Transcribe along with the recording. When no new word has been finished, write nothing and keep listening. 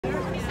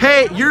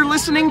Hey, you're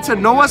listening to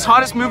Noah's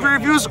Hottest Movie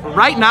Reviews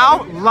right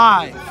now,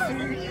 live.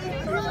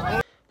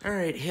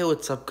 Alright, hey,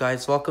 what's up,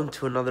 guys? Welcome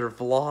to another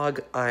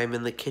vlog. I'm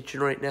in the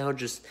kitchen right now,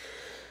 just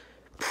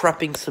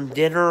prepping some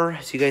dinner.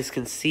 As you guys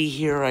can see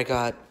here, I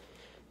got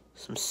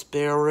some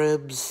spare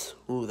ribs.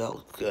 Ooh, that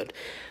looks good.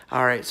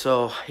 Alright,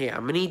 so, yeah,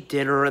 I'm gonna eat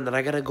dinner, and then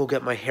I gotta go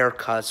get my hair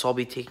cut, so I'll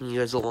be taking you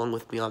guys along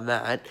with me on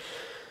that.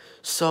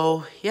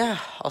 So, yeah,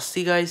 I'll see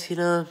you guys in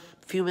a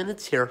few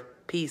minutes here.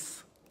 Peace.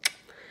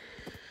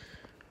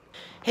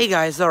 Hey,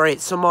 guys,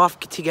 alright, so I'm off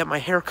to get my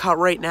hair cut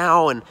right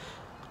now, and...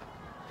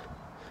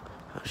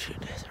 oh, shoot,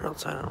 they're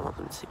outside, I don't want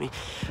them to see me.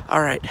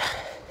 Alright,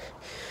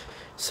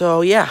 so,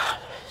 yeah,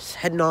 just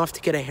heading off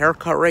to get a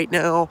haircut right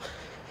now.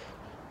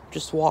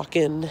 Just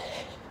walking,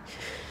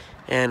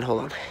 and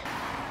hold on.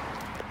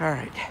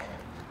 Alright.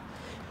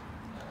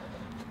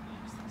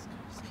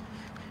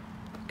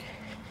 Okay.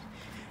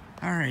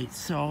 Alright,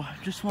 so,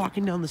 just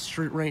walking down the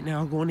street right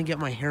now, going to get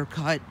my hair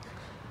cut.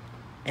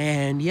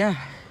 And, yeah.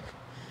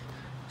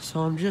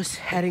 So, I'm just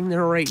heading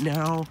there right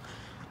now.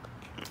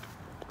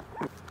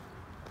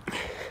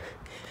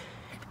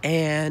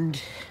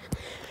 And,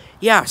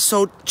 yeah,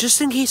 so,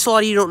 just in case a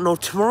lot of you don't know,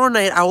 tomorrow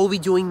night I will be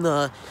doing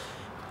a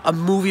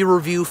movie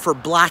review for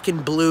Black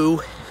and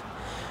Blue,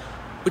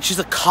 which is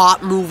a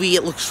cop movie.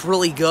 It looks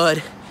really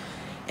good.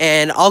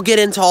 And I'll get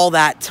into all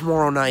that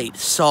tomorrow night.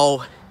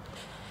 So,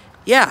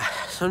 yeah.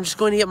 So I'm just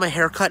going to get my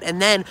hair cut. And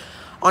then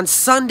on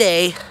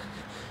Sunday,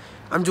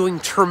 I'm doing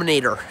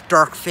Terminator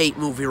Dark Fate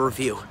movie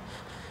review.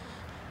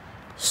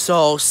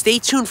 So stay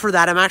tuned for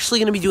that. I'm actually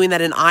going to be doing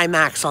that in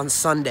IMAX on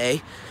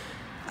Sunday,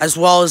 as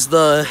well as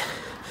the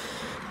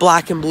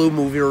Black and Blue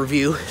movie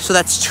review. So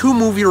that's 2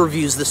 movie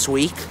reviews this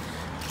week.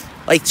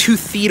 Like 2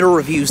 theater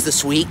reviews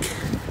this week.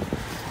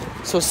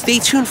 So stay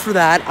tuned for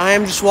that. I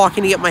am just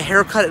walking to get my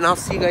hair cut, and I'll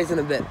see you guys in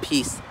a bit.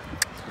 Peace.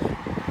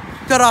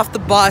 Got off the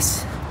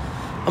bus.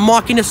 I'm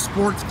walking to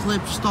Sports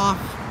Clip, just off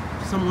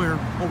somewhere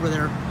over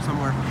there,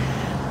 somewhere.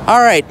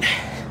 Alright.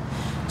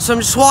 So I'm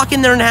just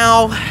walking there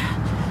now.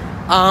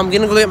 I'm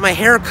gonna go get my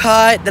hair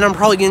cut. Then I'm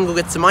probably gonna go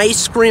get some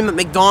ice cream at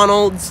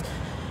McDonald's,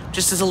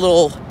 just as a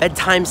little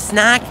bedtime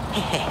snack.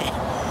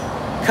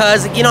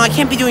 Because, you know, I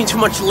can't be doing too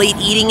much late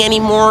eating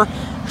anymore.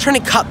 I'm trying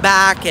to cut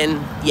back,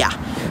 and yeah.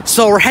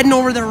 So we're heading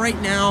over there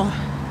right now.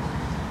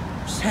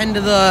 Just heading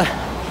to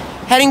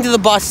the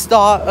bus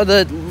stop, or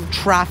the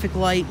traffic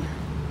light.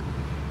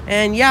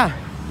 And yeah,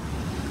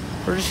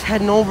 we're just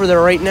heading over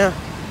there right now.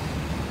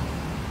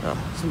 Oh,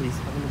 somebody's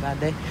having a bad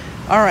day.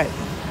 All right,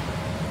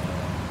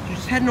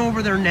 just heading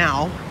over there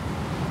now.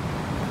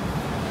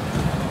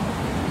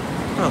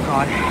 Oh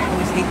God, I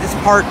always hate this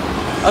part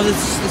of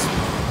this.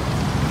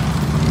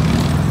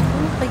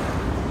 Like,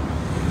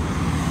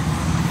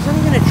 there's not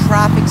even a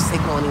traffic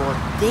signal anymore.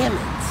 Damn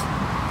it.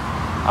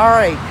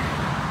 Alright.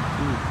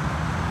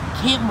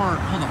 Camp Mart,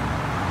 hold on.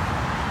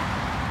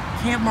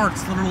 Camp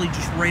Mart's literally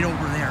just right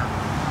over there.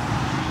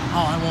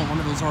 Oh, I want one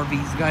of those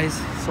RVs, guys,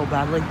 so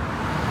badly.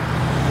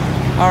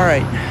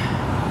 Alright.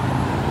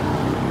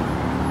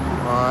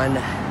 Come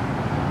on.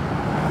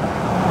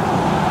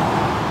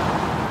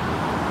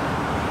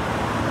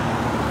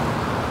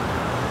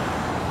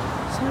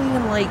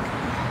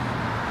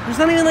 There's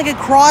not even like a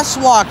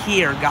crosswalk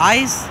here,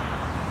 guys.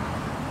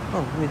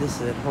 Oh, maybe this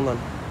is it. Hold on.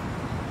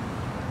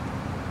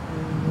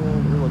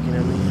 You're looking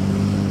at me.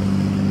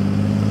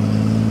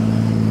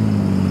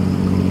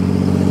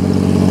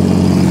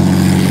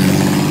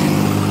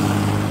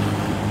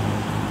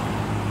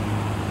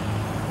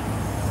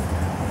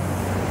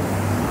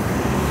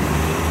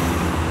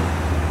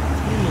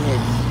 Damn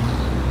it.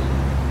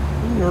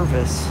 I'm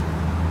nervous.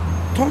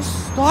 Don't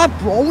stop,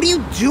 bro. What are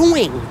you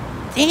doing?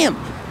 Damn.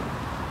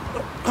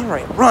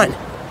 Alright, run.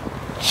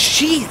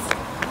 Jeez.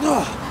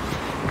 Ugh.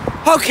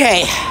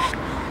 Okay.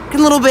 A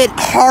little bit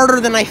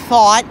harder than I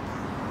thought.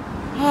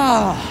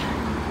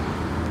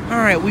 Oh.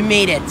 Alright, we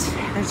made it.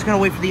 I just gotta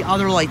wait for the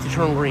other light to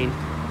turn green.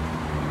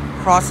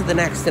 Cross at the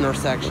next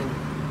intersection.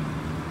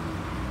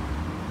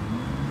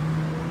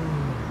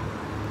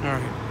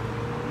 Alright.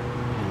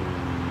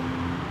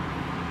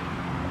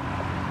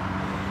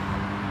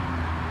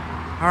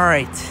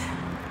 Alright.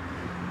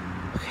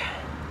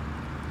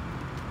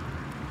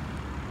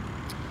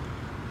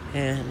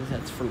 And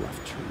that's for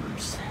left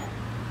turners.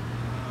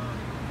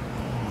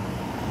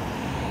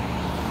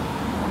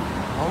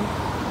 Oh?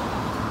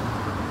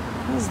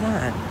 What is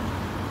that?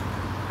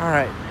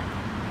 Alright.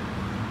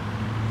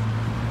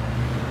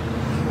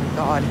 Oh my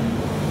God.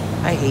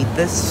 I hate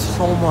this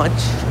so much.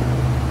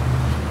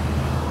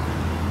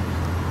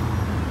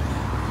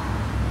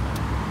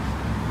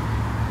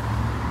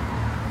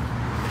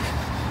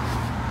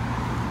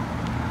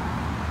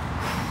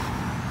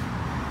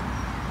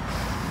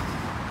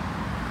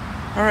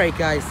 Alright,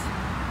 guys.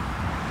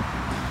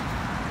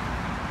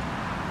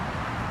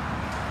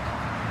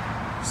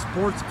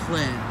 Sports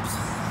Clips.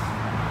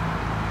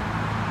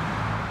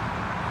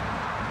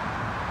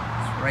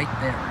 It's right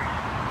there.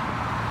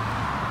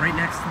 Right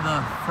next to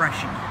the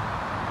Freshie.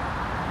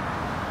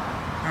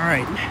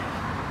 Alright.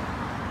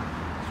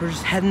 So we're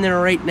just heading there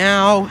right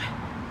now.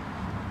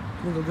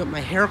 I'm gonna go get my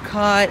hair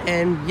cut,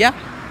 and yeah.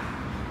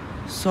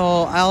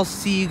 So I'll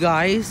see you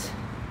guys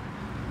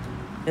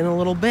in a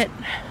little bit.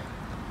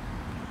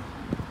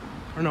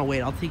 Or no,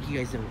 wait, I'll take you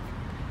guys in.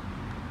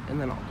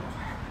 And then I'll go.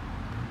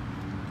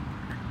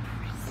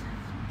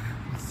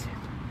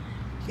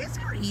 You guys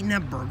ever eaten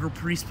at Burger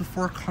Priest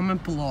before?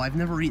 Comment below. I've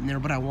never eaten there,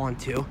 but I want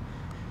to.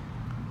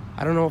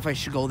 I don't know if I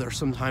should go there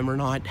sometime or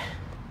not.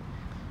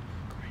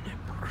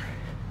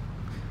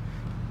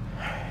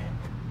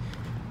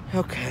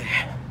 Okay.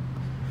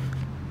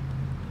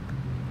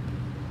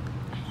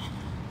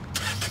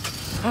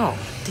 Oh,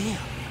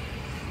 damn.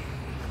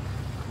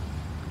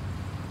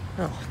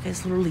 Oh, that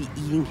guy's literally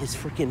eating his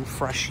freaking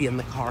freshie in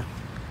the car.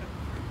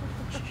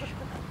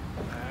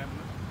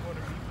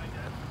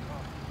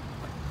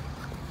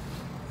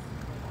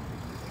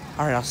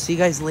 Alright, I'll see you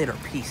guys later.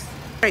 Peace.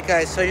 Alright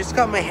guys, so I just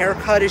got my hair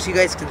cut, as you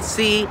guys can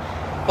see.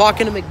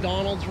 Walking to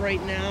McDonald's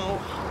right now.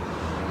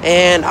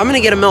 And I'm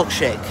gonna get a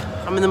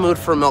milkshake. I'm in the mood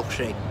for a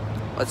milkshake.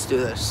 Let's do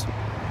this.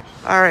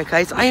 Alright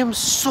guys, I am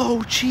so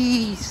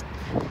cheesed.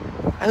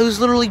 I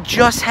was literally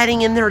just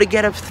heading in there to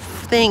get a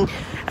thing,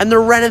 and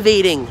they're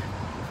renovating.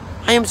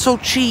 I am so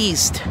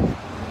cheesed.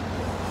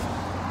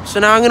 So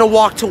now I'm gonna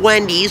walk to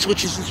Wendy's,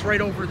 which is just right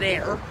over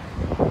there.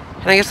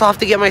 And I guess I'll have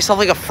to get myself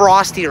like a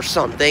Frosty or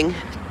something.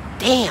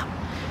 Damn.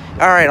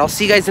 Alright, I'll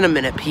see you guys in a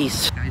minute.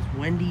 Peace. Guys,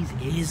 Wendy's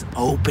is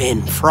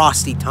open.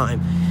 Frosty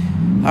time.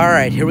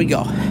 Alright, here we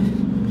go.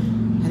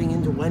 Heading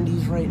into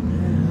Wendy's right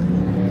now.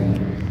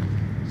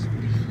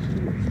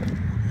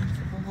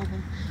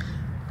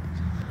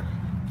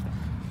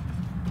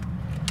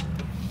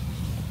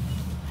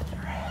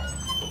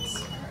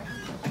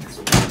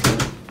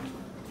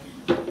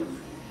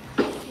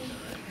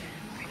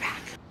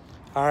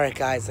 Alright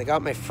guys, I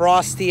got my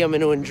Frosty. I'm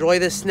going to enjoy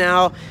this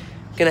now.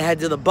 Gonna head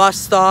to the bus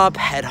stop,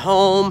 head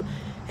home,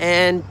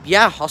 and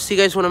yeah, I'll see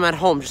you guys when I'm at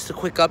home. Just a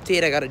quick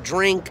update. I got a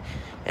drink,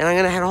 and I'm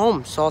gonna head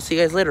home. So I'll see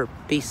you guys later.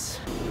 Peace.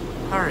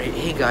 Alright,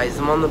 hey guys,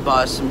 I'm on the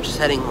bus. I'm just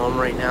heading home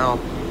right now.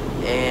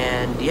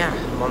 And yeah,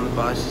 I'm on the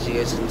bus, as you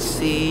guys can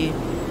see.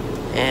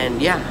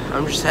 And yeah,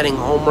 I'm just heading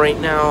home right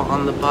now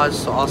on the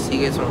bus. So I'll see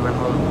you guys when I'm at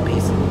home.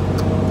 Peace.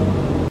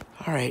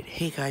 Alright,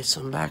 hey guys,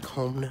 so I'm back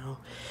home now.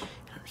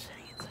 I'm just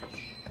heading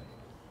inside.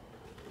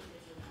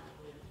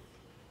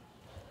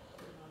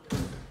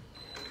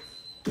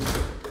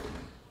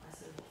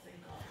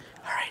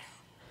 Alright,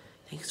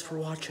 thanks for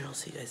watching. I'll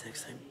see you guys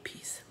next time.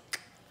 Peace.